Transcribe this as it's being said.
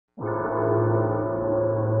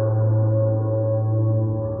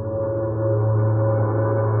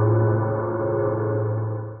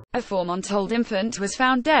A 4-month-old infant was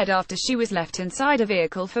found dead after she was left inside a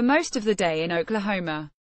vehicle for most of the day in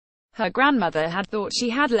Oklahoma. Her grandmother had thought she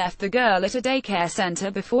had left the girl at a daycare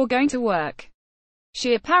center before going to work.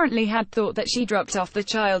 She apparently had thought that she dropped off the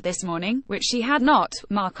child this morning, which she had not.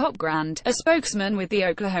 Mark Opgrand, a spokesman with the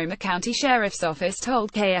Oklahoma County Sheriff's Office,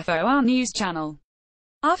 told KFOR News Channel.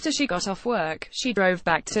 After she got off work, she drove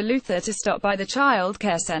back to Luther to stop by the child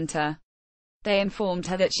care center. They informed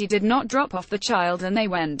her that she did not drop off the child and they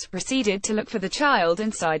proceeded to look for the child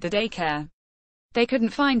inside the daycare. They couldn't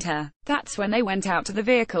find her. That's when they went out to the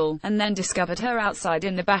vehicle, and then discovered her outside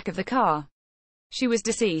in the back of the car. She was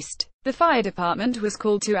deceased. The fire department was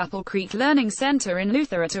called to Apple Creek Learning Center in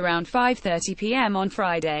Luther at around 5:30 p.m. on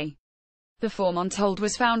Friday. The 4-month-old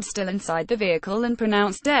was found still inside the vehicle and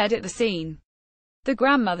pronounced dead at the scene. The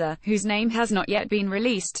grandmother, whose name has not yet been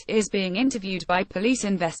released, is being interviewed by police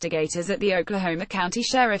investigators at the Oklahoma County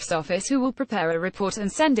Sheriff's Office, who will prepare a report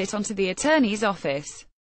and send it on to the attorney's office.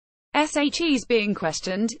 SHE's being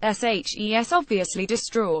questioned. SHE's obviously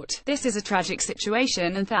distraught. This is a tragic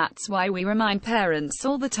situation and that's why we remind parents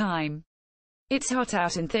all the time. It's hot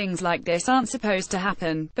out and things like this aren't supposed to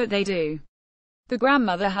happen, but they do. The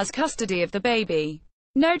grandmother has custody of the baby.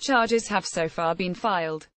 No charges have so far been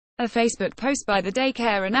filed. A Facebook post by the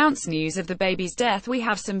daycare announced news of the baby's death. We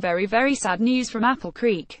have some very, very sad news from Apple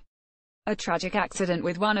Creek. A tragic accident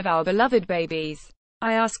with one of our beloved babies.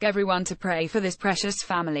 I ask everyone to pray for this precious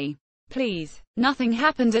family. Please. Nothing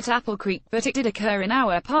happened at Apple Creek, but it did occur in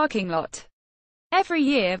our parking lot. Every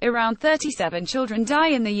year, around 37 children die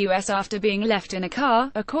in the U.S. after being left in a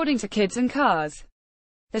car, according to Kids and Cars.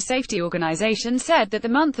 The safety organization said that the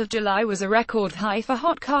month of July was a record high for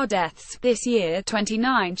hot car deaths. This year,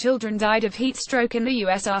 29 children died of heat stroke in the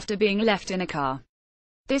U.S. after being left in a car.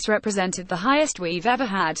 This represented the highest we've ever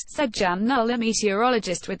had, said Jan Null, a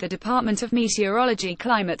meteorologist with the Department of Meteorology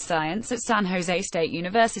Climate Science at San Jose State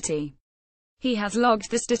University. He has logged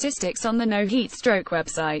the statistics on the No Heat Stroke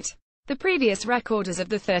website. The previous record as of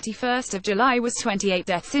the 31st of July was 28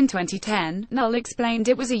 deaths in 2010. Null explained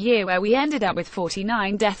it was a year where we ended up with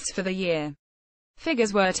 49 deaths for the year.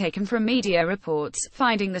 Figures were taken from media reports,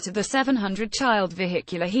 finding that of the 700 child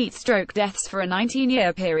vehicular heat stroke deaths for a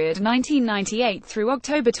 19-year period 1998 through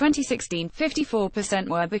October 2016, 54%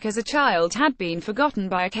 were because a child had been forgotten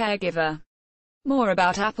by a caregiver. More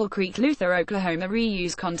about Apple Creek, Luther, Oklahoma.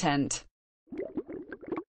 Reuse content.